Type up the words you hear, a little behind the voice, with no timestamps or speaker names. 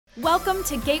Welcome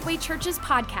to Gateway Church's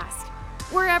podcast.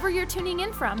 Wherever you're tuning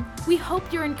in from, we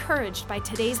hope you're encouraged by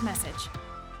today's message.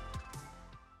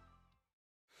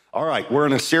 All right, we're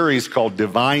in a series called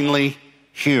Divinely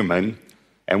Human,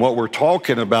 and what we're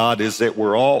talking about is that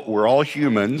we're all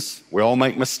humans. We all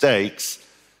make mistakes,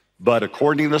 but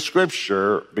according to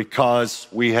Scripture, because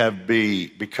we have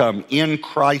become in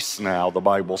Christ now, the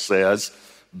Bible says,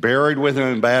 buried with Him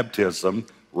in baptism,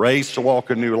 raised to walk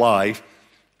a new life,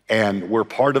 and we're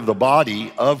part of the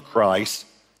body of Christ,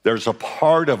 there's a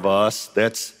part of us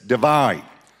that's divine.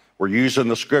 We're using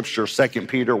the scripture, 2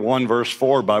 Peter 1 verse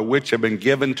 4, by which have been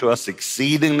given to us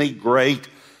exceedingly great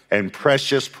and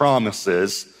precious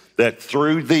promises, that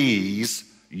through these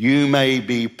you may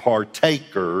be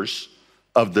partakers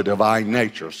of the divine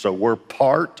nature. So we're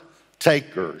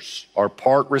partakers or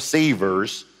part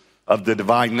receivers of the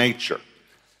divine nature.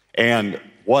 And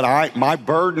my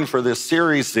burden for this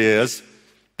series is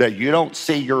that you don't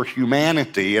see your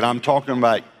humanity, and I'm talking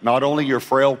about not only your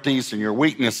frailties and your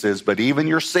weaknesses, but even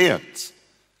your sins.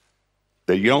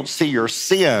 That you don't see your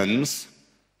sins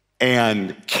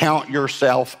and count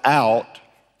yourself out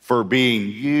for being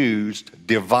used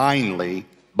divinely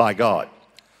by God.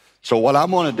 So what I'm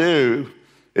going to do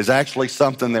is actually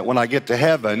something that when I get to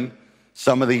heaven,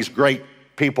 some of these great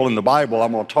people in the Bible,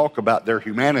 I'm going to talk about their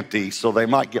humanity, so they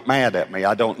might get mad at me.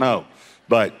 I don't know.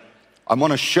 But I'm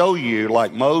going to show you,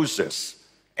 like Moses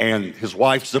and his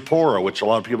wife Zipporah, which a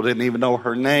lot of people didn't even know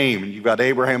her name. And you've got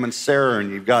Abraham and Sarah,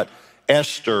 and you've got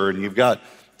Esther, and you've got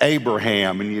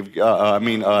Abraham, and you've got,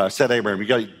 you've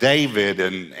got David,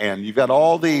 and you've got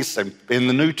all these in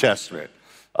the New Testament.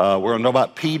 We're going to know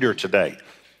about Peter today.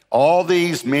 All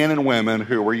these men and women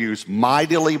who were used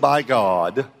mightily by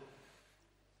God,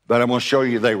 but I'm going to show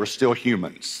you they were still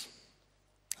humans.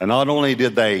 And not only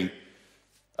did they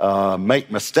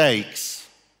make mistakes,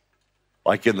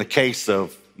 like in the case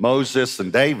of Moses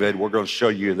and David, we're going to show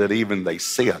you that even they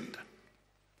sinned,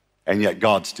 and yet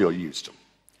God still used them.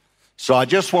 So I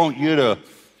don't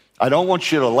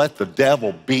want you to let the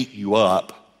devil beat you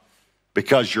up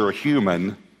because you're a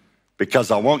human, because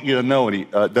I want you to know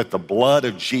that the blood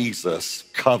of Jesus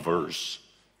covers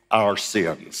our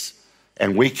sins.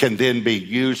 And we can then be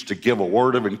used to give a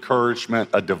word of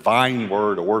encouragement, a divine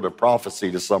word, a word of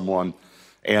prophecy to someone.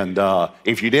 And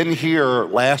if you didn't hear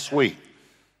last week,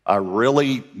 I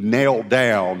really nailed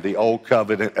down the old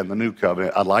covenant and the new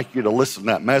covenant. I'd like you to listen to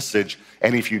that message.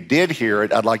 And if you did hear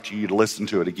it, I'd like you to listen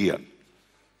to it again.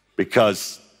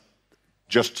 Because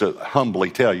just to humbly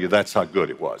tell you, that's how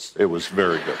good it was. It was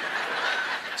very good.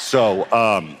 So,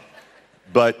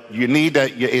 but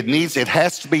it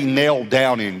has to be nailed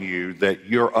down in you that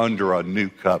you're under a new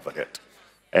covenant.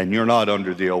 And you're not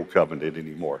under the old covenant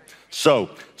anymore. So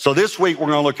this week we're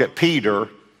going to look at Peter,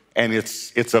 and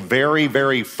it's a very,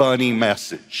 very funny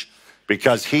message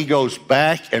because he goes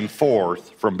back and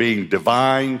forth from being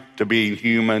divine to being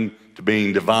human to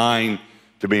being divine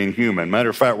to being human.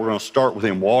 Matter of fact, we're going to start with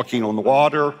him walking on the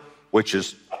water, which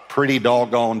is pretty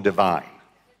doggone divine.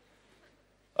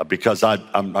 Because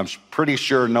I'm pretty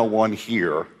sure no one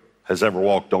here has ever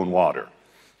walked on water.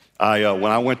 When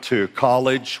I went to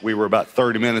college, we were about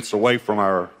 30 minutes away from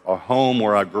our home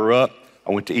where I grew up.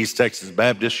 I went to East Texas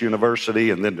Baptist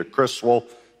University and then to Criswell,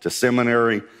 to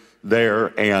seminary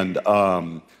there. And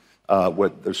so I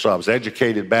was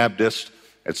educated Baptist.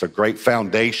 It's a great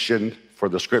foundation for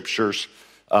the scriptures.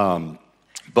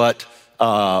 But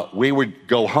we would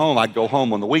go home. I'd go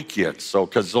home on the weekends,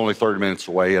 because it's only 30 minutes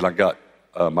away, and I got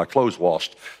my clothes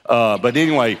washed. But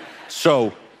anyway,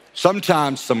 so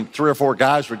sometimes 3 or 4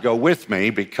 guys would go with me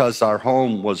because our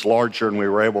home was larger and we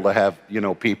were able to have,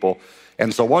 people.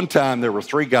 And so one time there were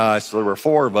 3 guys, so there were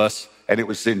 4 of us, and it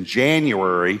was in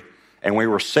January, and we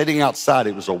were sitting outside.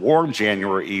 It was a warm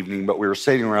January evening, but we were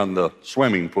sitting around the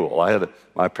swimming pool.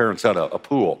 My parents had a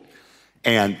pool.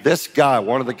 And this guy,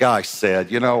 one of the guys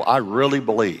said, I really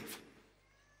believe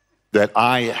that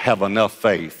I have enough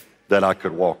faith that I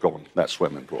could walk on that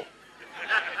swimming pool.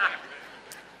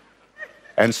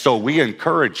 And so we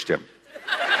encouraged him.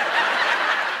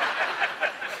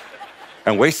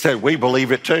 And we said, we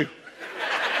believe it too.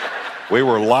 We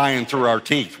were lying through our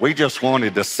teeth. We just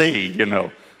wanted to see,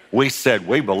 We said,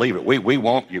 we believe it. We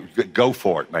want you. Go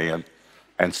for it, man.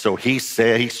 And so he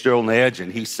said, he stood on the edge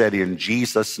and he said, in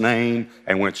Jesus' name,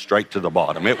 and went straight to the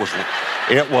bottom. It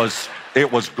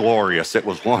was glorious. It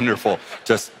was wonderful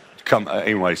to come.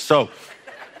 Anyway, so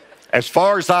as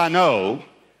far as I know,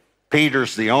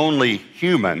 Peter's the only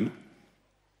human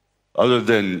other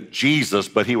than Jesus,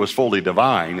 but he was fully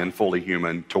divine and fully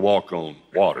human to walk on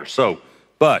water.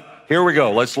 But here we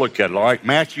go. Let's look at it. All right,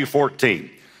 Matthew 14.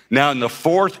 Now in the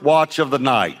fourth watch of the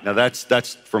night, now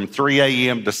that's from 3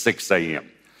 a.m. to 6 a.m.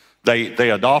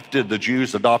 The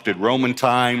Jews adopted Roman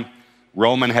time.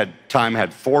 Roman time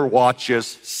had 4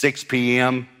 watches, 6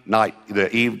 p.m.,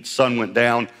 the sun went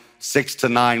down. 6 to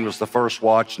 9 was the first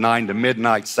watch, 9 to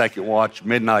midnight, second watch,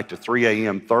 midnight to 3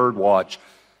 a.m., third watch,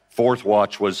 fourth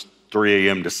watch was 3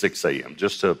 a.m. to 6 a.m.,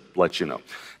 just to let you know.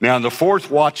 Now, in the fourth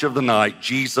watch of the night,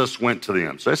 Jesus went to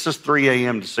them. So this is 3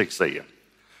 a.m. to 6 a.m.,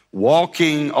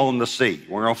 walking on the sea.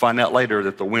 We're going to find out later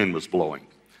that the wind was blowing.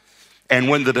 And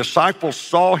when the disciples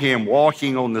saw him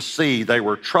walking on the sea, they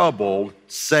were troubled,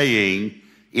 saying,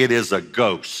 "It is a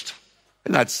ghost."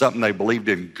 And that's something they believed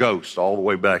in, ghosts, all the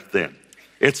way back then.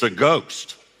 It's a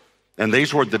ghost. And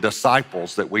these were the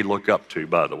disciples that we look up to,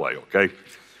 by the way, okay?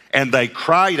 And they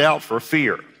cried out for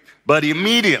fear. But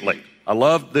immediately, I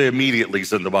love the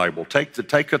immediatelys in the Bible. Take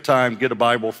a time, get a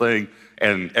Bible thing,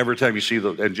 and every time you see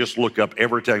and just look up,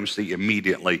 every time you see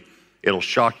immediately, it'll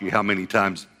shock you how many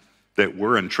times that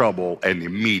we're in trouble and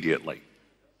immediately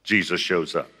Jesus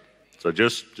shows up. So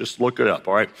just look it up,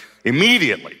 all right?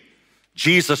 Immediately,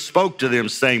 Jesus spoke to them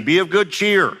saying, "Be of good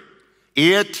cheer.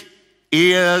 It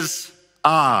is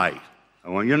I." I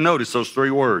want you to notice those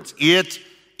 3 words. It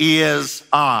is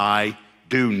I.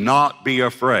 Do not be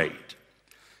afraid.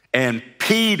 And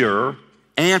Peter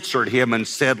answered him and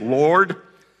said, "Lord,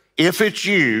 if it's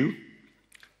you,"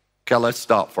 okay, let's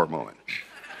stop for a moment.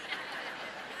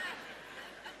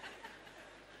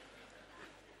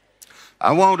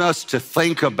 I want us to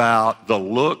think about the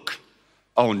look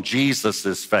on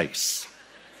Jesus's face.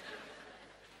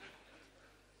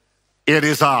 It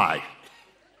is I.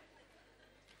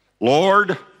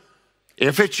 Lord,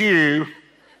 if it's you,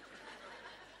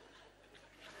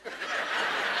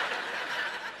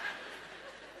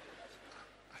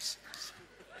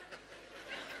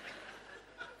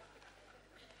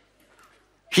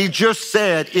 he just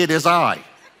said, "It is I."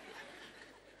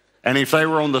 And if they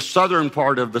were on the southern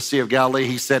part of the Sea of Galilee,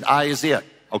 he said, "I is it,"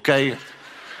 okay?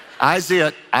 I is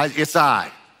it, it's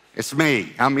I, it's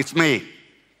me, it's me.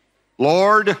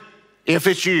 Lord, if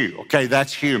it's you, okay,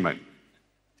 that's human.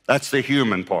 That's the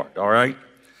human part, all right?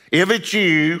 If it's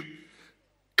you,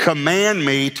 command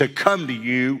me to come to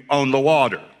you on the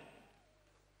water.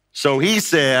 So he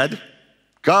said,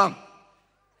 "Come."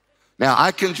 Now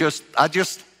I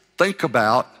just think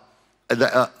about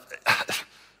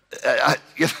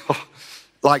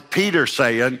like Peter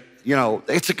saying,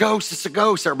 "It's a ghost, it's a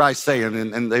ghost," everybody's saying,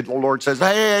 and the Lord says,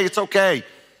 "Hey, it's okay,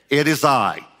 it is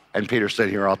I." And Peter said,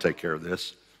 "Here, I'll take care of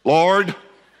this. Lord,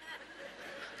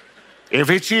 if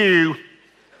it's you,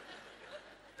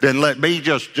 then let me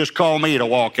just call me to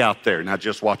walk out there." Now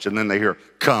just watch, and then they hear,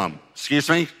 "Come." Excuse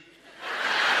me?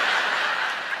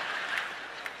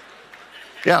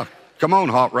 Yeah, come on,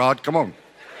 hot rod, come on.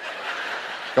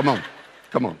 Come on,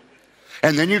 come on.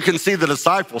 And then you can see the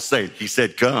disciples say, "He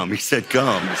said, come." He said,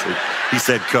 "Come." He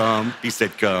said, "Come." He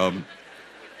said, "Come."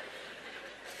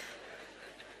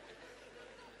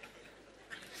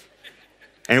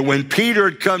 And when Peter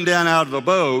had come down out of the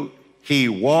boat, he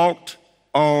walked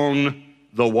on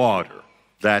the water.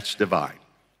 That's divine.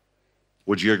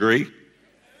 Would you agree?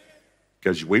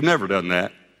 Because we've never done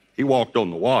that. He walked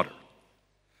on the water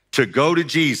to go to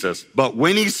Jesus. But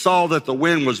when he saw that the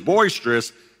wind was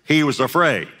boisterous, he was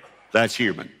afraid. That's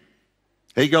human.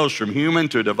 He goes from human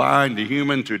to divine to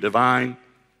human to divine.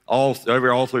 All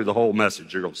through the whole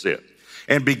message, you're going to see it.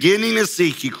 And beginning to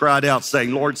seek, he cried out,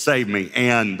 saying, "Lord, save me."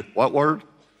 And what word?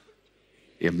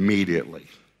 Immediately,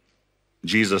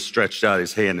 Jesus stretched out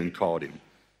his hand and caught him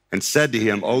and said to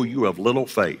him, "Oh, you have little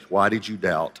faith, why did you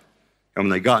doubt?" And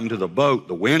when they got into the boat,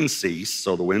 the wind ceased,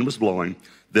 so the wind was blowing.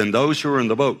 Then those who were in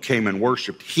the boat came and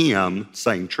worshiped him,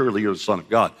 saying, "Truly, you're the Son of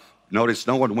God." Notice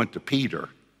no one went to Peter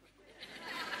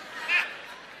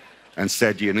and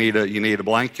said, you need a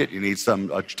blanket, you need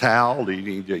a towel, you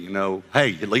need,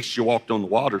 hey, at least you walked on the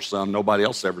water, son. Nobody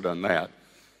else ever done that.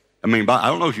 I mean, I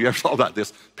don't know if you ever thought about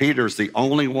this. Peter's the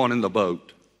only one in the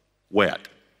boat wet.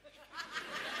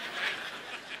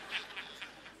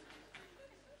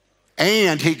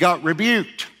 And he got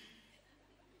rebuked.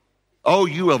 "Oh,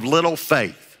 you of little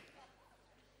faith,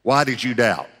 why did you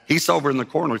doubt?" He's over in the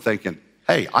corner thinking,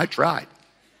 "Hey, I tried.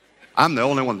 I'm the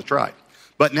only one that tried."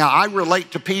 But now I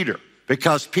relate to Peter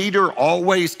because Peter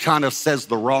always kind of says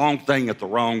the wrong thing at the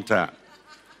wrong time.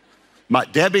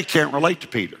 Debbie can't relate to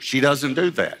Peter. She doesn't do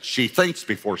that. She thinks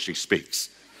before she speaks.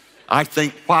 I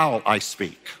think while I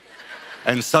speak,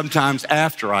 and sometimes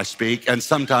after I speak, and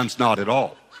sometimes not at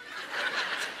all.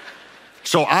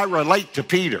 So I relate to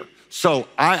Peter. So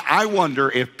I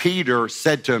wonder if Peter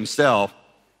said to himself,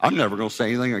 "I'm never going to say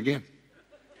anything again."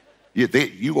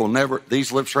 You will never,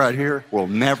 these lips right here will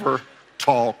never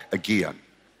talk again.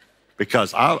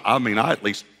 Because I mean, I at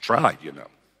least tried,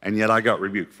 and yet I got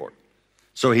rebuked for it.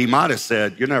 So he might have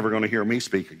said, you're never going to hear me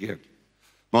speak again.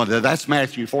 Well, that's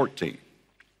Matthew 14.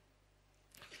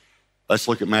 Let's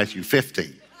look at Matthew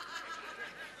 15.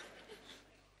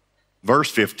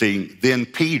 Verse 15, then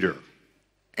Peter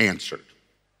answered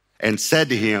and said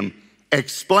to him,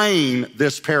 explain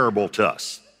this parable to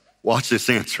us. Watch this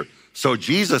answer. So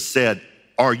Jesus said,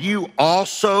 are you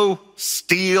also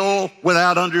still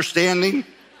without understanding?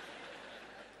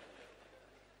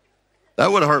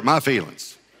 That would have hurt my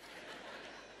feelings.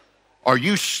 Are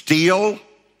you still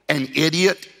an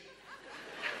idiot?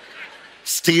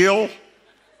 Still?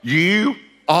 You?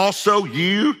 Also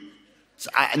you?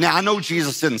 Now, I know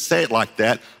Jesus didn't say it like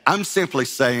that. I'm simply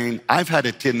saying I've had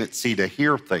a tendency to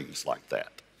hear things like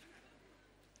that.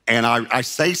 And I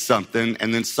say something,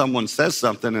 and then someone says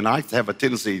something, and I have a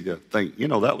tendency to think,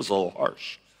 that was a little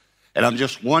harsh. And I'm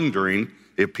just wondering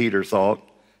if Peter thought,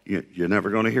 you're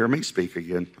never going to hear me speak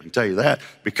again. I can tell you that,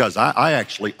 because I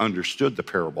actually understood the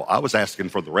parable. I was asking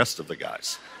for the rest of the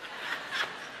guys.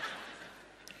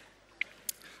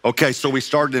 Okay, so we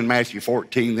started in Matthew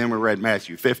 14, then we read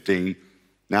Matthew 15,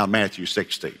 now Matthew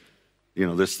 16.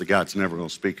 This is the guy that's never going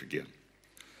to speak again.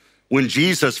 When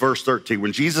Jesus, verse 13,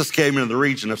 when Jesus came into the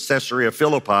region of Caesarea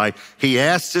Philippi, he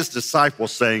asked his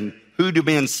disciples, saying, who do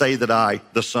men say that I,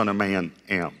 the Son of Man,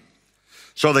 am?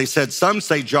 So they said, some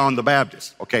say John the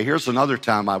Baptist. Okay, here's another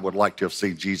time I would like to have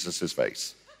seen Jesus'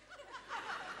 face.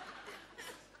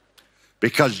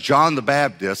 Because John the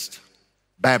Baptist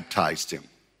baptized him.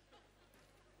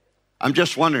 I'm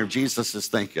just wondering if Jesus is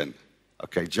thinking,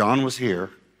 okay, John was here,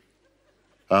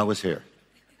 I was here.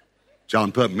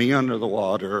 John put me under the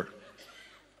water.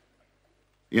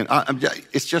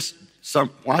 It's just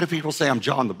why do people say I'm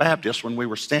John the Baptist when we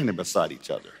were standing beside each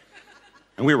other?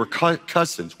 And we were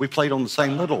cousins. We played on the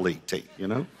same little league team,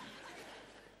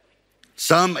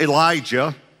 Some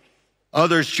Elijah,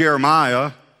 others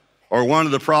Jeremiah, or one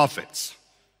of the prophets.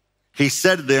 He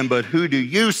said to them, but who do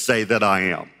you say that I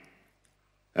am?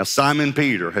 Now Simon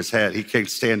Peter he can't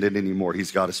stand it anymore.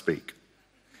 He's got to speak.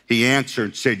 He answered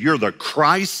and said, you're the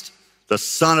Christ, the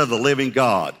Son of the living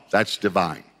God. That's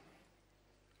divine.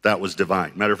 That was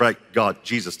divine. Matter of fact,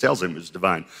 Jesus tells him it was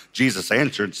divine. Jesus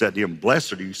answered and said to him,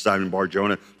 blessed are you, Simon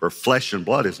Bar-Jonah, for flesh and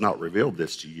blood has not revealed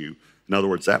this to you. In other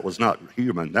words, that was not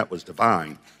human, that was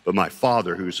divine, but my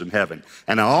Father who's in heaven.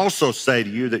 And I also say to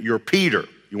you that you're Peter.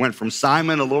 You went from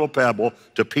Simon, a little pebble,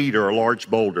 to Peter, a large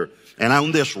boulder. And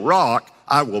on this rock,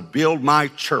 I will build my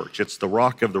church. It's the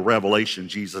rock of the revelation.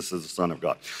 Jesus is the Son of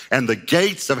God. And the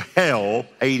gates of hell,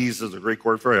 Hades is the Greek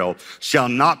word for hell, shall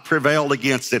not prevail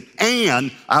against it.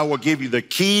 And I will give you the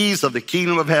keys of the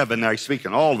kingdom of heaven. Now he's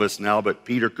speaking all of this now, but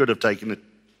Peter could have taken it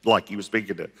like he was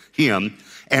speaking to him.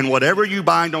 And whatever you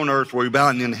bind on earth will be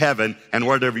bound in heaven, and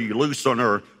whatever you loose on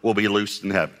earth will be loosed in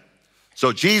heaven.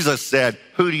 So Jesus said,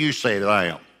 who do you say that I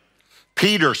am?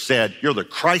 Peter said, you're the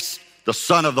Christ, the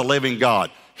Son of the living God.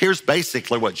 Here's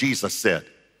basically what Jesus said.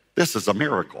 This is a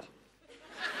miracle.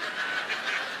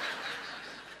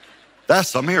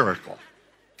 That's a miracle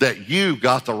that you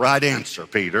got the right answer,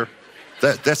 Peter.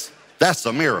 That's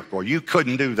a miracle. You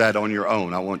couldn't do that on your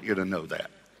own. I want you to know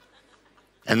that.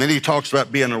 And then he talks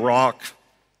about being a rock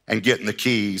and getting the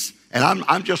keys. And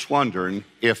I'm just wondering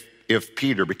if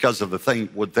Peter, because of the thing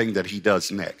that he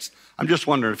does next, I'm just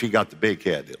wondering if he got the big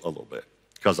head a little bit.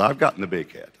 Because I've gotten the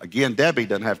big head. Again, Debbie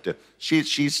doesn't have to,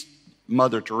 she's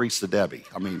Mother Teresa Debbie.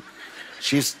 I mean,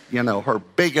 she's, her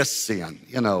biggest sin,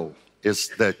 is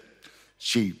that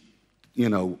she,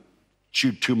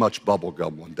 chewed too much bubble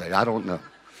gum one day. I don't know.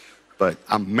 But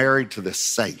I'm married to this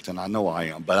saint, and I know I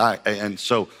am. And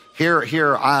so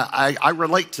here I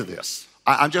relate to this.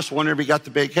 I'm just wondering if he got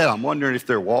the big head. I'm wondering if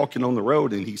they're walking on the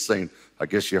road and he's saying, I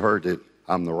guess you heard it,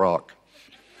 I'm the rock.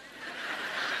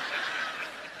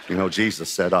 Jesus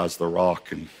said I was the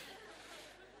rock, and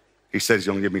he said he's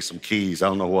going to give me some keys. I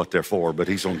don't know what they're for, but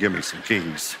he's going to give me some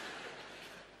keys.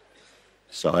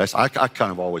 So I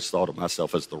kind of always thought of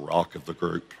myself as the rock of the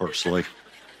group, personally.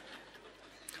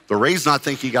 The reason I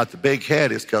think he got the big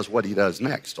head is because what he does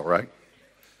next, all right?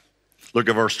 Look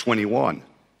at verse 21.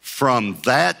 From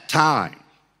that time,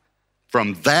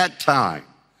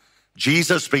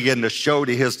 Jesus began to show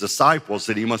to his disciples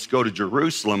that he must go to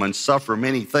Jerusalem and suffer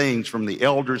many things from the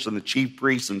elders and the chief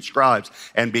priests and scribes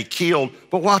and be killed.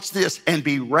 But watch this, and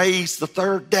be raised the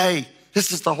third day.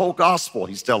 This is the whole gospel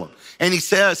he's telling them. And he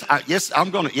says, yes,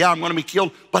 I'm going to be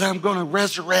killed, but I'm going to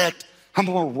resurrect. I'm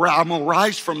going to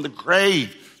rise from the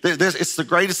grave. It's the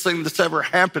greatest thing that's ever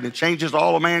happened. It changes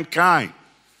all of mankind.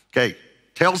 Okay,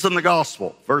 tells them the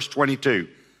gospel. Verse 22,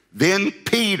 then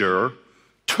Peter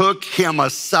took him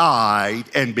aside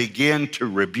and began to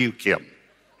rebuke him.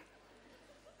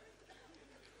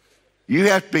 You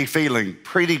have to be feeling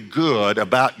pretty good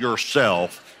about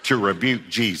yourself to rebuke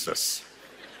Jesus.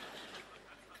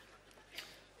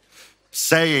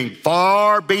 Saying,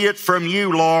 far be it from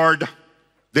you, Lord,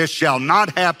 this shall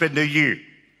not happen to you.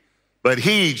 But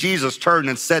he, Jesus, turned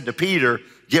and said to Peter,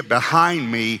 get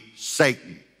behind me,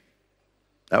 Satan.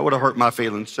 That would have hurt my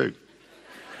feelings too.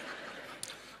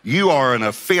 You are an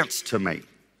offense to me,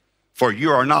 for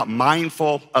you are not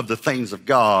mindful of the things of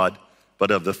God, but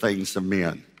of the things of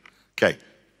men. Okay,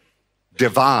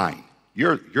 divine.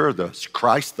 You're the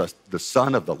Christ, the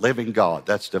Son of the living God.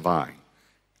 That's divine.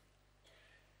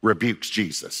 Rebukes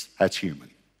Jesus. That's human.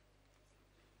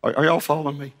 Are y'all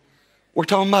following me? We're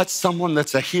talking about someone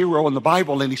that's a hero in the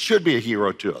Bible, and he should be a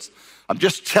hero to us. I'm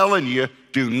just telling you,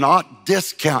 do not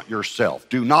discount yourself.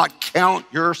 Do not count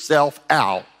yourself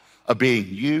out of being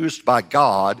used by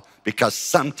God, because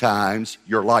sometimes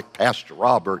you're like Pastor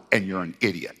Robert and you're an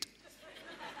idiot.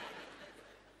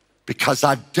 Because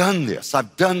I've done this.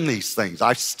 I've done these things.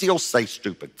 I still say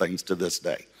stupid things to this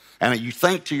day. And you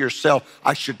think to yourself,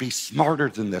 I should be smarter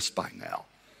than this by now.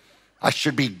 I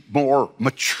should be more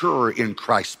mature in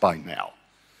Christ by now.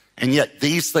 And yet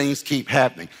these things keep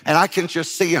happening. And I can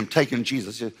just see him taking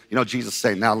Jesus. You know, Jesus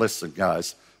saying, now listen,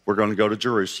 guys, we're going to go to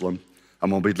Jerusalem. I'm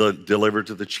going to be delivered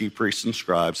to the chief priests and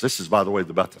scribes. This is, by the way,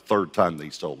 about the third time that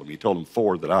he's told them. He told them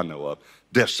 4 that I know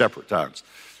of, separate times.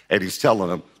 And he's telling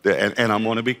them, and I'm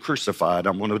going to be crucified.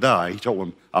 I'm going to die. He told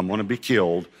them, I'm going to be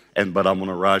killed, but I'm going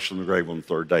to rise from the grave on the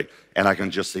third day. And I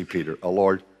can just see Peter, oh,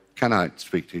 Lord, can I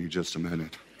speak to you just a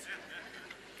minute?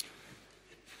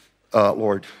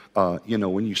 Lord,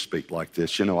 when you speak like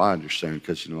this, I understand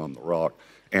because, I'm the rock.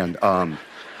 And,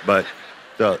 but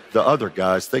the other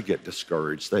guys, they get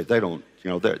discouraged. They don't,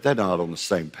 they're not on the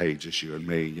same page as you and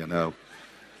me,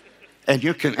 And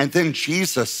then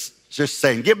Jesus just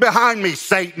saying, get behind me,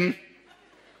 Satan.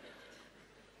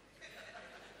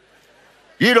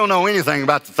 You don't know anything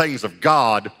about the things of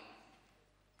God.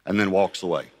 And then walks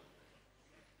away.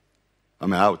 I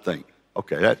mean, I would think,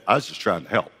 okay, I was just trying to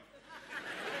help.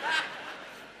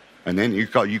 And then you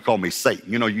call me Satan.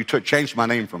 You changed my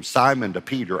name from Simon to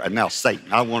Peter, and now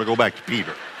Satan. I want to go back to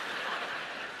Peter.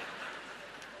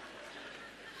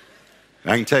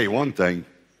 And I can tell you one thing,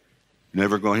 you're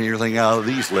never going to hear anything out of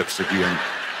these lips again.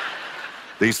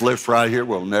 These lips right here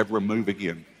will never move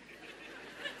again.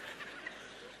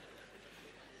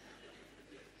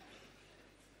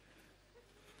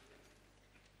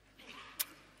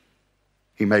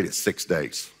 He made it 6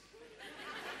 days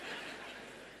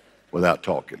without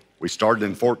talking. We started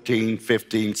in 14,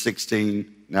 15,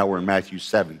 16. Now we're in Matthew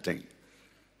 17.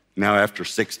 Now after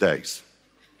 6 days.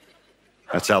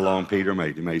 That's how long Peter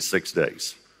made. He made 6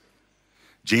 days.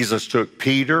 Jesus took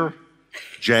Peter,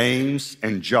 James,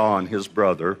 and John, his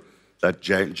brother,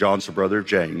 John's the brother of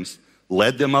James,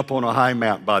 led them up on a high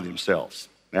mountain by themselves.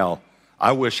 Now,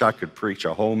 I wish I could preach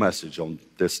a whole message on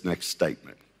this next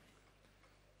statement.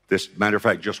 This, matter of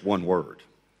fact, just one word.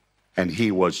 And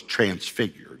he was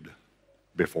transfigured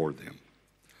before them.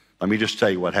 Let me just tell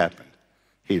you what happened.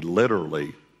 He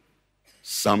literally,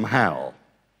 somehow,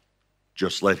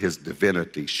 just let his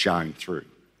divinity shine through.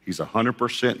 He's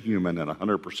 100% human and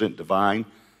 100% divine.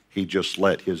 He just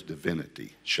let his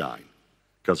divinity shine.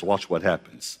 Because watch what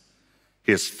happens.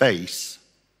 His face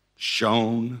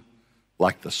shone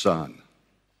like the sun.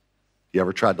 You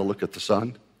ever tried to look at the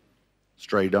sun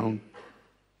straight on?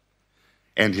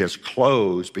 And his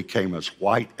clothes became as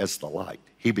white as the light.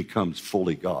 He becomes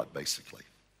fully God, basically,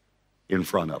 in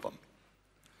front of them.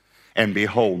 And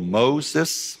behold,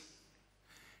 Moses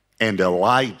and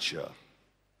Elijah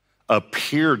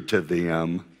appeared to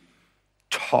them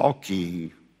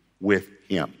talking with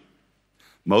him.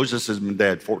 Moses has been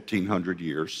dead 1,400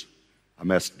 years. I'm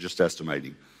just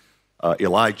estimating.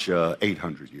 Elijah,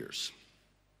 800 years.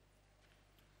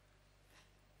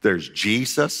 There's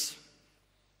Jesus,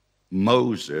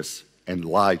 Moses, and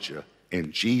Elijah,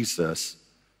 and Jesus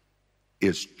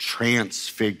is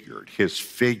transfigured. His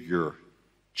figure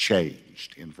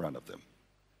changed in front of them.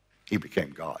 He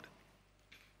became God.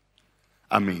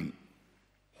 I mean,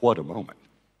 what a moment.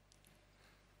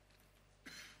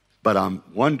 But I'm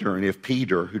wondering if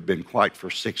Peter, who'd been quiet for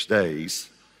 6 days,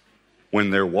 when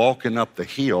they're walking up the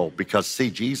hill, because see,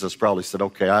 Jesus probably said,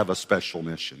 okay, I have a special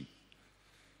mission.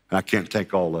 I can't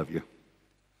take all of you.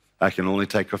 I can only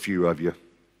take a few of you.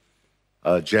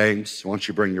 James, why don't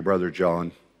you bring your brother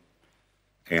John?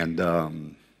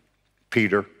 And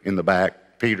Peter in the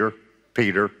back. Peter,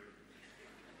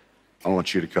 I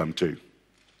want you to come too.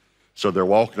 So they're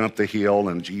walking up the hill,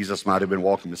 and Jesus might have been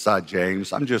walking beside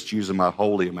James. I'm just using my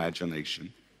holy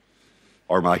imagination,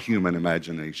 or my human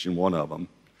imagination, one of them.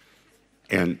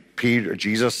 And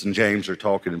Jesus and James are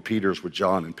talking, and Peter's with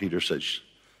John, and Peter says,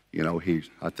 you know,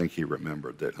 I think he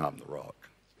remembered that I'm the rock.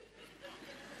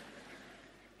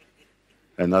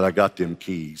 And that I got them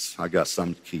keys. I got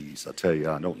some keys. I tell you,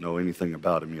 I don't know anything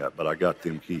about them yet, but I got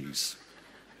them keys.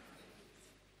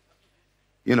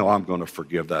 You know, I'm going to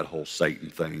forgive that whole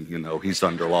Satan thing. You know, he's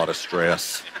under a lot of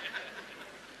stress.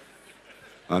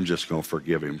 I'm just going to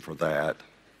forgive him for that.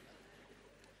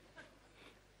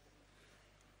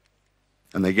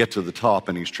 And they get to the top,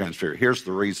 and he's transfigured. Here's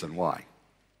the reason why.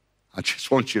 I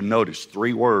just want you to notice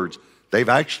 3 words. They've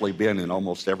actually been in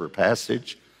almost every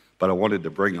passage, but I wanted to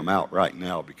bring them out right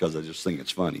now because I just think it's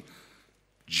funny.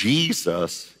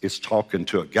 Jesus is talking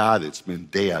to a guy that's been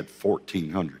dead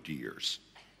 1,400 years,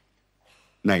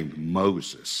 named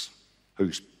Moses,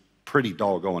 who's pretty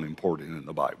doggone important in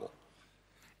the Bible,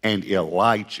 and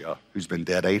Elijah, who's been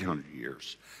dead 800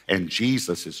 years, and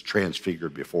Jesus is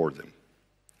transfigured before them.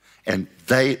 And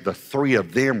the 3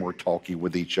 of them were talking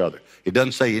with each other. It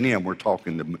doesn't say any of them were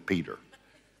talking to Peter.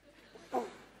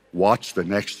 Watch the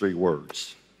next 3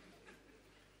 words.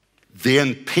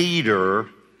 Then Peter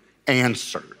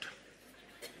answered.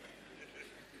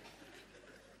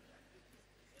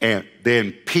 And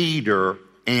then Peter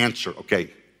answered.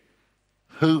 Okay,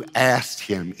 who asked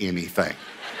him anything?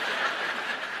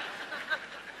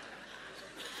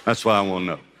 That's what I want to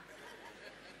know.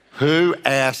 Who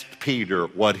asked Peter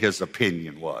what his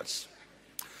opinion was?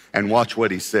 And watch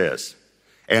what he says.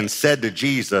 And said to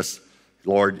Jesus,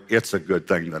 Lord, it's a good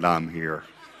thing that I'm here.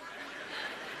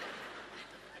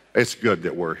 It's good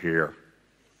that we're here.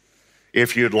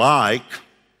 If you'd like,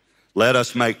 let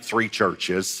us make 3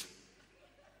 churches,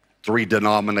 3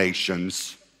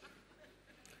 denominations,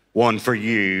 one for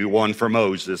you, one for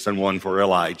Moses, and one for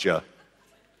Elijah.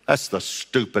 That's the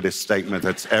stupidest statement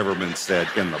that's ever been said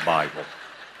in the Bible.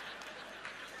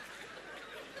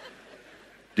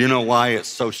 Do you know why it's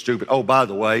so stupid? Oh, by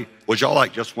the way, would y'all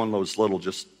like just one of those little,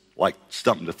 just like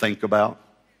something to think about?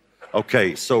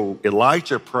 Okay, so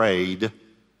Elijah prayed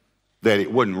that it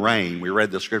wouldn't rain. We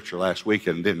read the scripture last week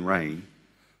and it didn't rain.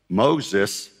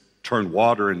 Moses turned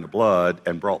water into blood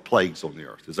and brought plagues on the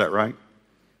earth. Is that right?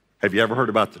 Have you ever heard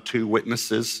about the 2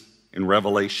 witnesses in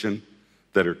Revelation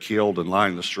that are killed and lie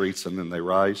in the streets and then they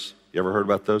rise? You ever heard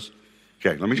about those?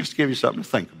 Okay, let me just give you something to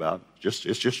think about. It's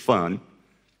just fun.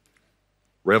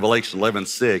 Revelation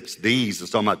 11:6, these,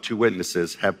 it's talking about 2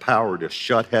 witnesses, have power to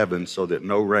shut heaven so that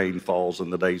no rain falls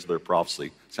in the days of their prophecy.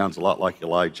 Sounds a lot like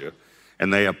Elijah.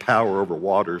 And they have power over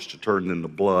waters to turn them into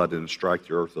blood and strike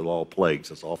the earth with all plagues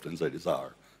as often as they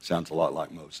desire. Sounds a lot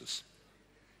like Moses.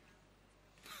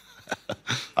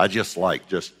 I just like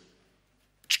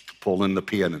pulling the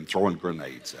pin and throwing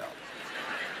grenades out.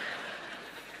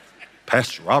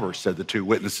 Pastor Robert said the 2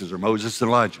 witnesses are Moses and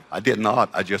Elijah. I did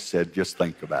not. I just said, just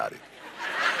think about it.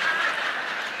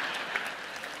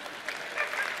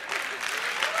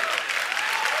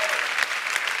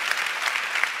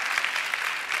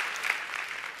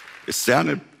 It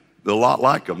sounded a lot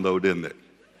like them, though, didn't it?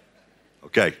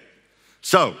 Okay,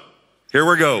 so here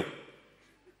we go.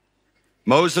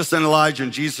 Moses and Elijah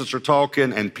and Jesus are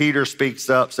talking, and Peter speaks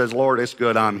up, says, Lord, it's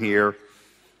good I'm here.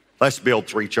 Let's build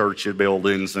 3 church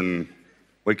buildings, and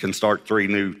we can start 3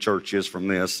 new churches from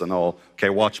this and all. Okay,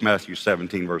 watch Matthew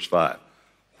 17, verse 5.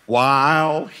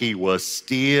 While he was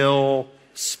still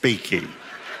speaking.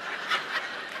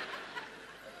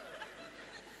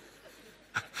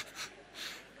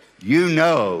 You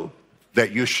know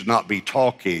that you should not be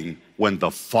talking when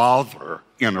the Father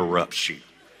interrupts you.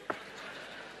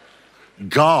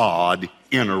 God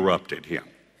interrupted him,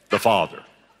 the Father.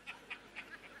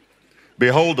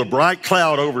 Behold, a bright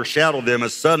cloud overshadowed them,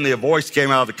 and suddenly a voice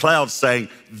came out of the cloud saying,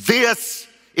 this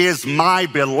is my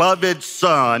beloved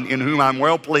Son in whom I'm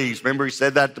well pleased. Remember, he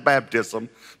said that at the baptism,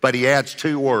 but he adds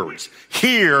 2 words.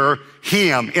 Hear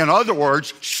him. In other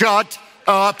words, shut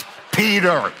up,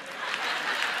 Peter.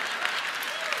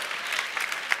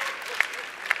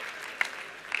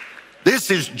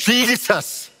 This is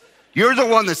Jesus. You're the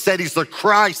one that said he's the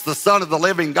Christ, the Son of the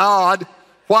living God.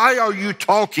 Why are you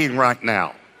talking right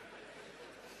now?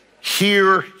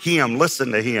 Hear him.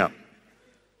 Listen to him.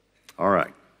 All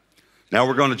right. Now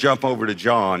we're going to jump over to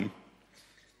John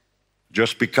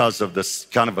just because of this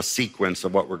kind of a sequence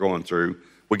of what we're going through.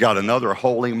 We got another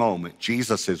holy moment.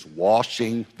 Jesus is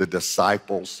washing the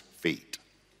disciples' feet.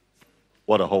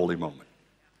 What a holy moment.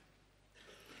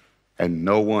 And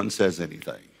no one says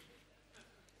anything.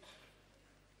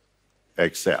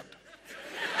 Except.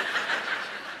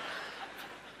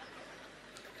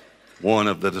 one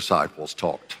of the disciples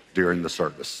talked during the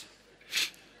service.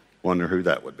 Wonder who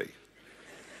that would be.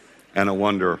 And I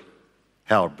wonder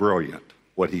how brilliant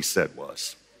what he said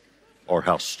was, or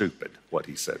how stupid what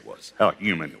he said was, how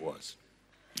human it was.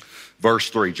 Verse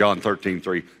 3, John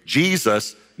 13:3.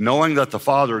 Jesus, knowing that the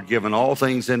Father had given all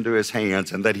things into his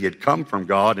hands and that he had come from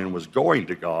God and was going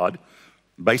to God,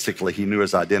 basically he knew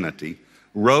his identity,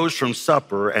 rose from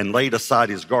supper and laid aside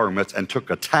his garments and took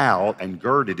a towel and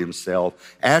girded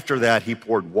himself. After that, he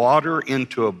poured water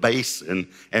into a basin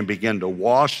and began to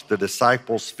wash the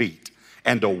disciples' feet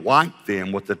and to wipe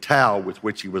them with the towel with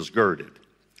which he was girded.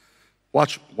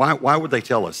 Watch, why would they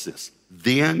tell us this?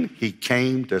 Then he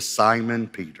came to Simon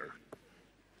Peter.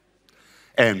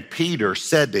 And Peter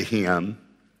said to him,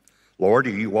 Lord, are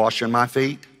you washing my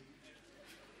feet?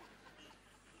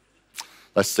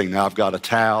 Let's see, now I've got a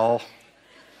towel.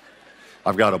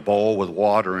 I've got a bowl with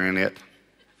water in it.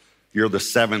 You're the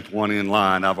seventh one in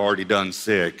line. I've already done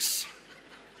 6.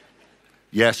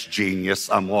 Yes, genius,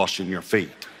 I'm washing your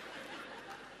feet.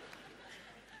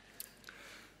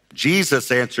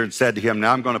 Jesus answered and said to him,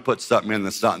 now I'm going to put something in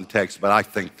that's not in the text, but I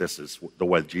think this is the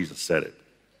way Jesus said it.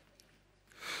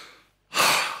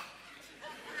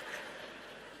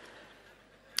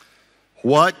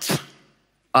 What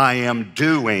I am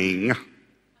doing,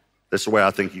 this is the way I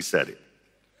think he said it,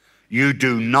 you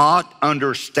do not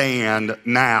understand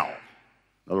now.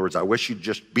 In other words, I wish you'd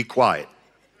just be quiet.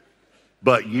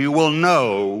 But you will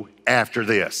know after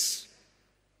this.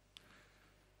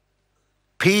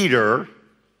 Peter,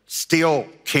 still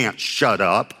can't shut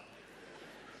up,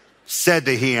 said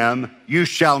to him, you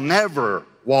shall never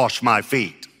wash my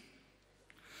feet.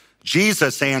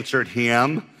 Jesus answered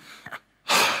him,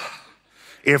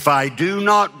 if I do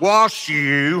not wash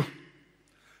you,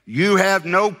 you have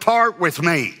no part with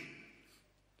me.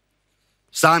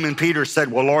 Simon Peter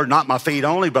said, well, Lord, not my feet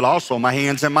only, but also my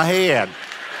hands and my head.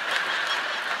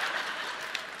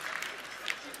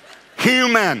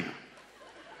 Human.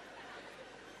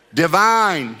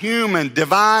 Divine, human,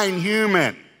 divine,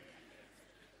 human.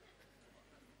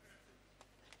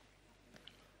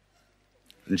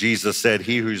 And Jesus said,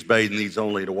 he who's bathed needs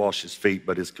only to wash his feet,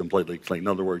 but is completely clean. In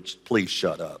other words, please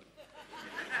shut up.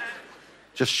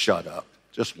 Just shut up,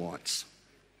 just once.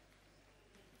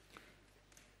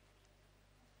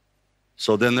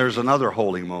 So then there's another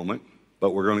holy moment,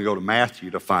 but we're going to go to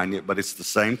Matthew to find it, but it's the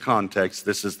same context.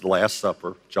 This is the Last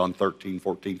Supper, John 13,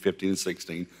 14, 15, and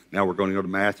 16. Now we're going to go to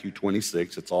Matthew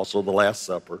 26. It's also the Last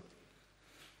Supper.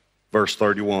 Verse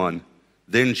 31,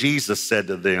 then Jesus said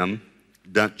to them,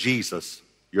 Jesus,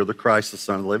 you're the Christ, the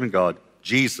Son of the living God.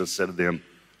 Jesus said to them,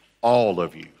 all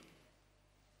of you.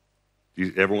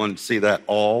 Everyone see that?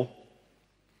 All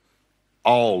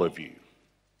of you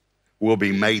will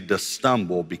be made to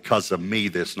stumble because of me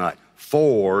this night.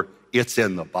 For it's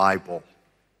in the Bible.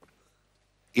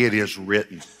 It is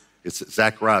written. It's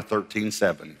Zechariah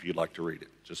 13:7, if you'd like to read it.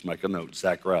 Just make a note,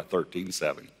 Zechariah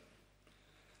 13:7.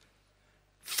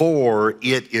 For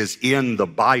it is in the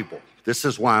Bible. This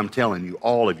is why I'm telling you,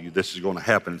 all of you, this is going to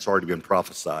happen. It's already been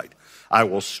prophesied. I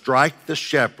will strike the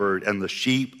shepherd, and the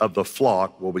sheep of the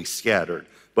flock will be scattered.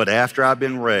 But after I've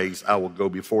been raised, I will go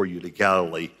before you to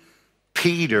Galilee.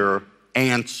 Peter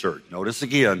answered. Notice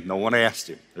again, no one asked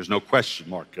him. There's no question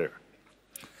mark there.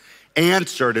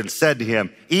 Answered and said to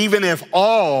him, even if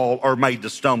all are made to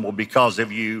stumble because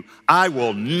of you, I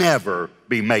will never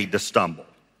be made to stumble.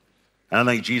 And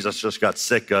I think Jesus just got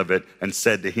sick of it and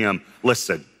said to him,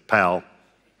 listen, pal,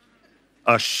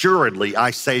 assuredly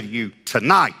I say to you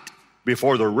tonight,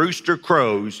 before the rooster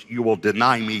crows, you will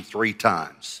deny me 3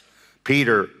 times.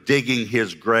 Peter, digging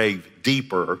his grave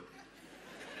deeper,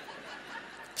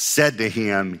 said to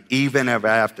him, even if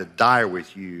I have to die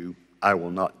with you, I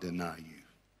will not deny you.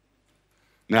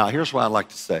 Now, here's what I'd like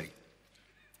to say.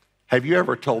 Have you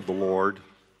ever told the Lord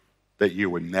that you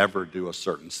would never do a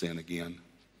certain sin again?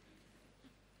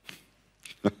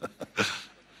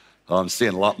 I'm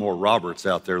seeing a lot more Roberts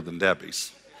out there than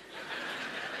Debbies.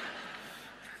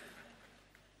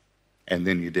 And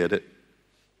then you did it?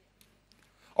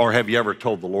 Or have you ever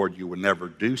told the Lord you would never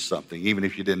do something, even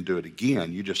if you didn't do it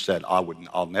again? You just said,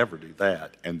 I'll never do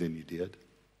that, and then you did.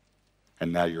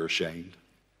 And now you're ashamed.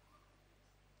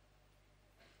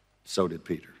 So did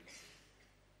Peter.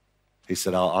 He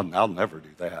said, I'll never do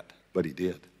that, but he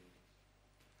did.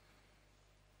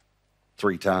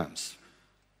 3 times.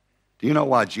 Do you know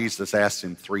why Jesus asked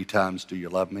him 3 times, do you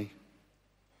love me?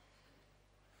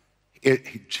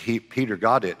 Peter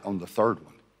got it on the 3rd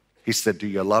one. He said, do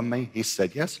you love me? He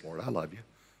said, yes, Lord, I love you.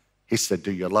 He said,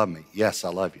 do you love me? Yes, I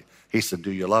love you. He said,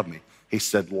 do you love me? He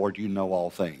said, Lord, you know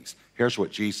all things. Here's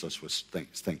what Jesus was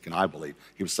thinking, I believe.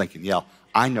 He was thinking, yeah,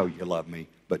 I know you love me,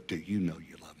 but do you know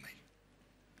you love me?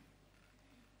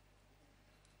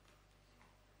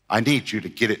 I need you to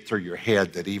get it through your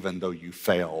head that even though you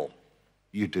fail,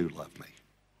 you do love me.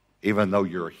 Even though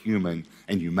you're a human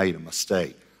and you made a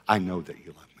mistake, I know that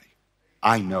you love me.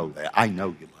 I know that. I know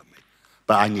you love me.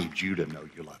 But I need you to know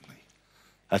you love me.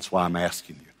 That's why I'm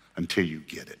asking you until you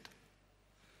get it.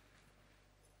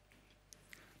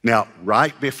 Now,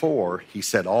 right before he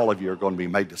said all of you are going to be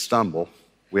made to stumble,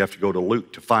 we have to go to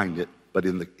Luke to find it, but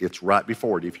it's right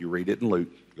before it. If you read it in Luke,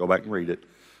 go back and read it.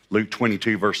 Luke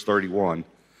 22, verse 31.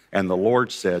 And the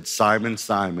Lord said, Simon,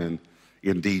 Simon,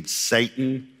 indeed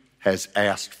Satan has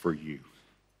asked for you,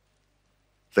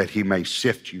 that he may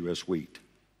sift you as wheat.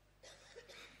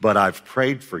 But I've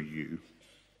prayed for you.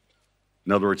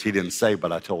 In other words, he didn't say,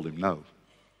 but I told him no.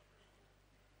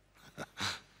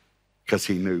 Because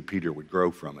he knew Peter would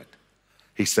grow from it.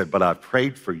 He said, but I've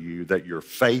prayed for you that your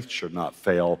faith should not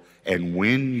fail, and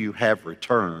when you have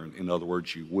returned, in other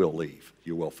words, you will leave,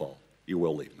 you will fall, you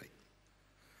will leave me.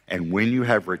 And when you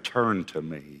have returned to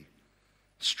me,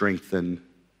 strengthen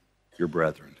your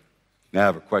brethren. Now I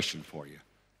have a question for you.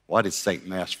 Why did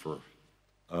Satan ask for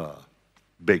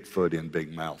big foot in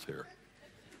big mouth here?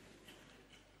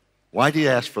 Why did he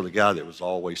ask for the guy that was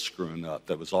always screwing up,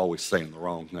 that was always saying the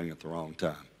wrong thing at the wrong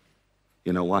time?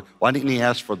 You know why? Why didn't he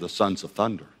ask for the sons of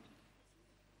thunder?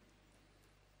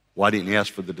 Why didn't he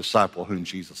ask for the disciple whom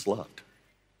Jesus loved?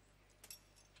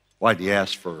 Why did he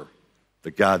ask for the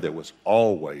guy that was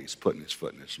always putting his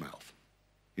foot in his mouth?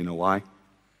 You know why?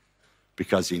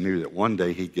 Because he knew that one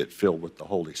day he'd get filled with the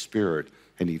Holy Spirit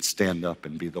and he'd stand up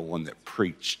and be the one that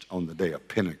preached on the day of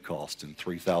Pentecost and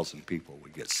 3,000 people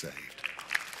would get saved.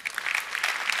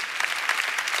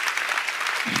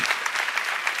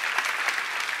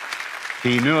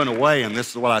 He knew in a way, and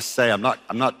this is what I say, I'm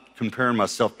not comparing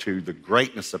myself to the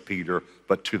greatness of Peter,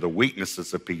 but to the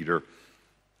weaknesses of Peter.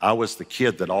 I was the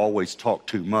kid that always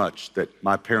talked too much, that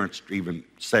my parents even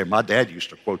say, my dad used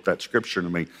to quote that scripture to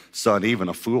me, son, even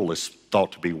a fool is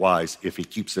thought to be wise if he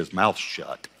keeps his mouth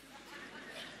shut.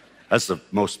 That's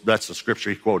the scripture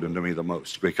he quoted to me the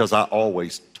most, because I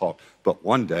always talked. But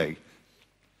one day,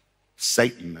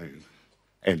 Satan knew,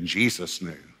 and Jesus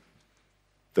knew,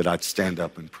 that I'd stand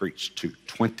up and preach to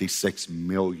 26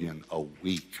 million a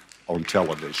week on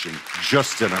television,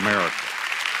 just in America.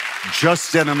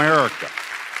 Just in America.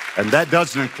 And that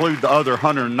doesn't include the other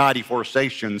 194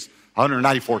 stations,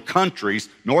 194 countries,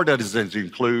 nor does it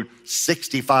include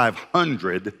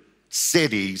 6,500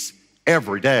 cities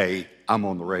every day I'm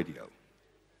on the radio.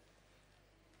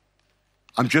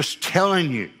 I'm just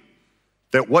telling you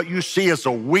that what you see as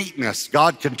a weakness,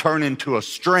 God can turn into a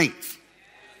strength.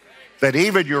 That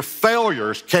even your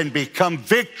failures can become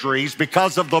victories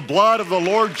because of the blood of the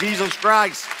Lord Jesus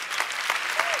Christ.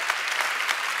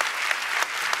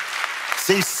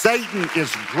 See, Satan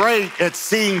is great at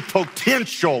seeing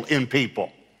potential in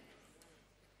people.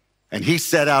 And he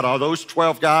set out, all those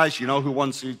 12 guys, you know who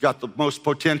got the most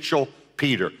potential?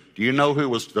 Peter. Do you know who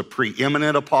was the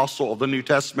preeminent apostle of the New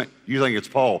Testament? You think it's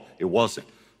Paul. It wasn't.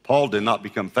 Paul did not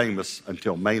become famous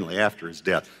until mainly after his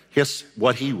death.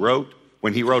 What he wrote,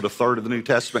 when he wrote a third of the New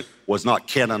Testament, was not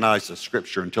canonized as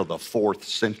scripture until the 4th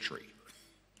century.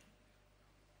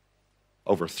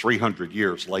 Over 300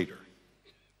 years later.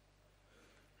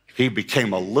 He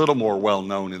became a little more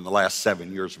well-known in the last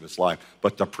 7 years of his life.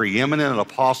 But the preeminent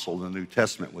apostle in the New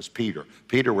Testament was Peter.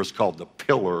 Peter was called the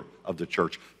pillar of the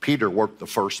church. Peter worked the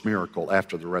first miracle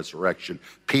after the resurrection.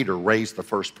 Peter raised the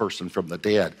first person from the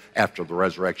dead after the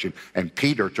resurrection. And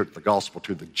Peter took the gospel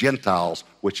to the Gentiles,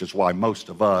 which is why most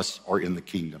of us are in the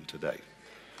kingdom today.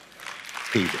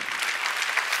 Peter.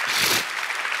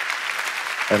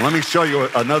 And let me show you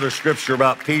another scripture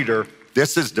about Peter.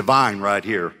 This is divine right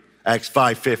here. Acts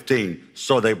 5:15.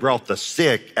 So they brought the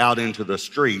sick out into the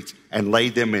streets and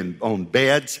laid them on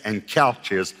beds and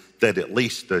couches, that at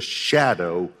least the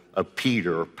shadow of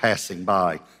Peter passing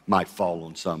by might fall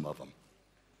on some of them.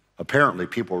 Apparently,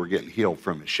 people were getting healed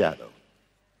from his shadow.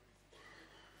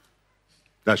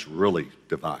 That's really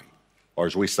divine. Or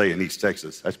as we say in East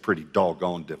Texas, that's pretty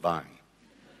doggone divine.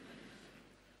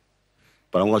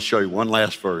 But I want to show you one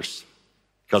last verse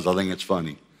because I think it's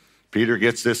funny. Peter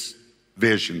gets this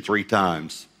vision 3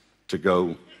 times to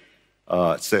go.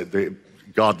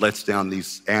 God lets down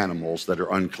these animals that are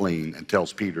unclean and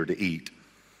tells Peter to eat.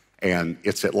 And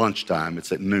it's at lunchtime,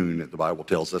 it's at noon, the Bible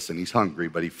tells us, and he's hungry,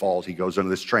 but he goes into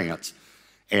this trance.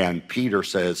 And Peter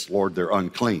says, Lord, they're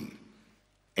unclean.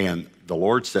 And the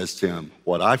Lord says to him,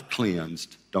 what I've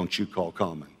cleansed, don't you call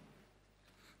common.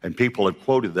 And people have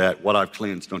quoted that, what I've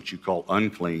cleansed, don't you call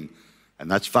unclean.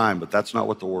 And that's fine, but that's not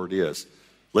what the word is.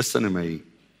 Listen to me.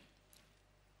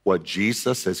 What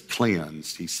Jesus has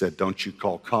cleansed, he said, don't you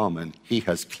call common, he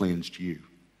has cleansed you.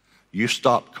 You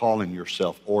stop calling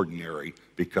yourself ordinary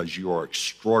because you are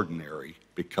extraordinary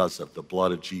because of the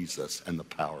blood of Jesus and the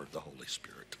power of the Holy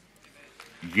Spirit.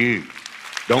 You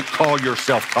don't call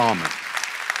yourself common.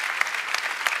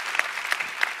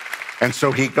 And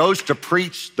so he goes to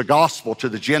preach the gospel to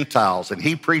the Gentiles, and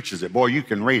he preaches it. Boy, you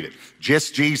can read it.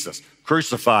 Just Jesus,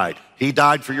 crucified. He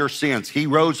died for your sins. He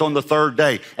rose on the third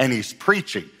day, and he's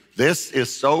preaching. This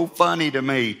is so funny to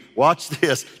me. Watch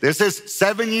this. This is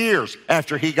 7 years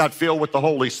after he got filled with the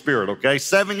Holy Spirit, okay?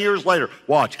 7 years later.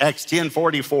 Watch, Acts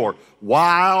 10:44.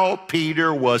 While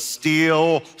Peter was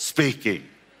still speaking.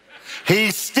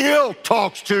 He still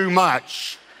talks too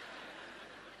much.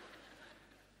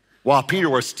 While Peter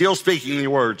was still speaking the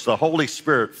words, the Holy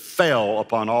Spirit fell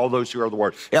upon all those who heard the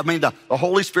word. I mean, the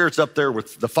Holy Spirit's up there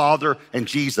with the Father and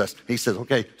Jesus. He says,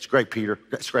 okay, it's great, Peter.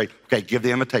 It's great. Okay, give the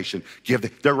invitation.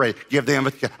 They're ready. Give the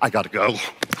invitation. I got to go.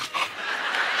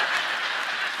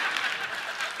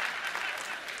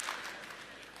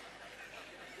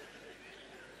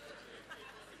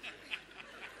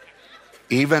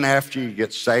 Even after you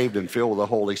get saved and filled with the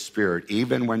Holy Spirit,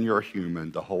 even when you're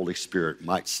human, the Holy Spirit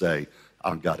might say,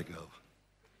 I've got to go.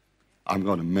 I'm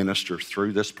going to minister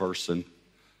through this person.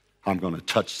 I'm going to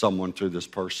touch someone through this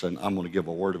person. I'm going to give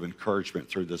a word of encouragement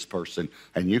through this person.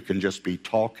 And you can just be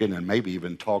talking and maybe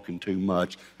even talking too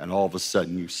much, and all of a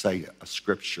sudden you say a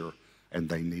scripture and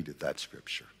they needed that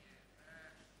scripture.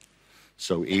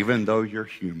 So even though you're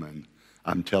human,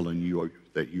 I'm telling you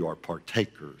that you are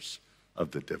partakers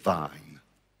of the divine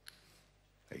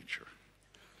nature.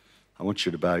 I want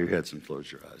you to bow your heads and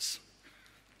close your eyes.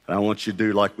 And I want you to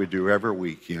do like we do every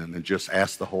weekend and just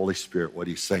ask the Holy Spirit what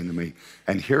he's saying to me.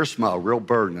 And here's my real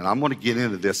burden, and I'm going to get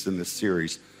into this in this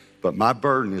series, but my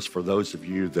burden is for those of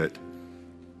you that,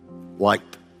 like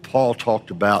Paul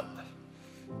talked about,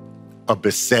 a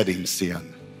besetting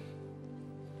sin.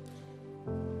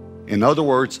 In other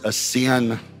words, a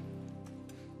sin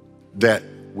that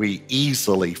we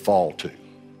easily fall to.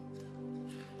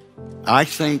 I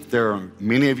think there are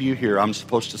many of you here, I'm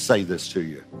supposed to say this to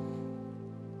you.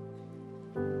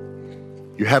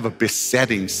 You have a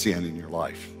besetting sin in your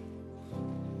life.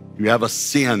 You have a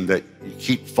sin that you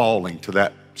keep falling to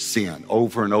that sin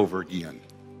over and over again.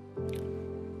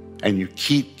 And you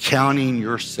keep counting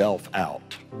yourself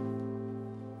out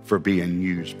for being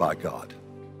used by God.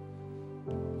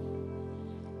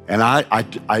 And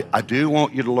I do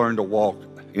want you to learn to walk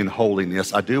in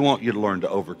holiness. I do want you to learn to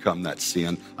overcome that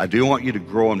sin. I do want you to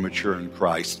grow and mature in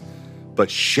Christ.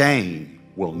 But shame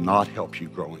will not help you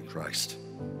grow in Christ.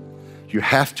 You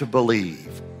have to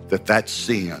believe that that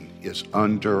sin is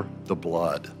under the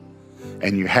blood.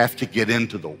 And you have to get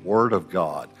into the Word of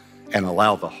God and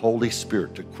allow the Holy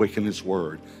Spirit to quicken His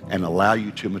Word and allow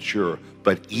you to mature.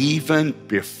 But even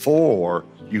before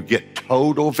you get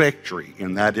total victory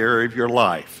in that area of your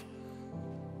life,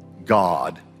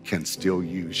 God can still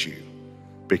use you,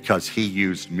 because He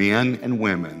used men and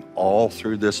women all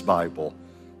through this Bible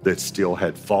that still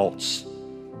had faults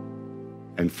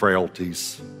and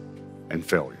frailties and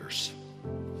failures.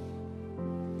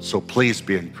 So please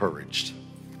be encouraged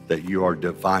that you are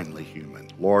divinely human.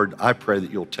 Lord, I pray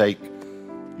that you'll take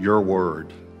your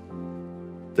word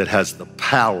that has the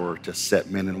power to set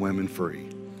men and women free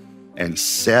and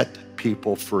set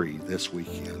people free this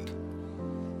weekend.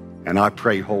 And I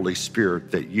pray, Holy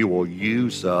Spirit, that you will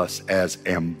use us as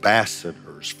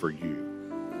ambassadors for you.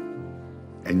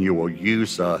 And you will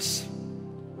use us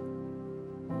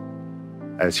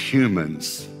as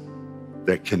humans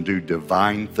that can do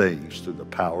divine things through the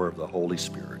power of the Holy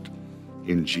Spirit.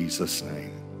 In Jesus'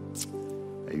 name,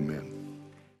 amen.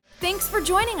 Thanks for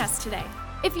joining us today.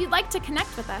 If you'd like to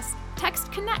connect with us,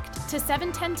 text CONNECT to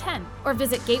 71010 or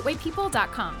visit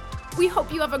gatewaypeople.com. We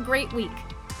hope you have a great week.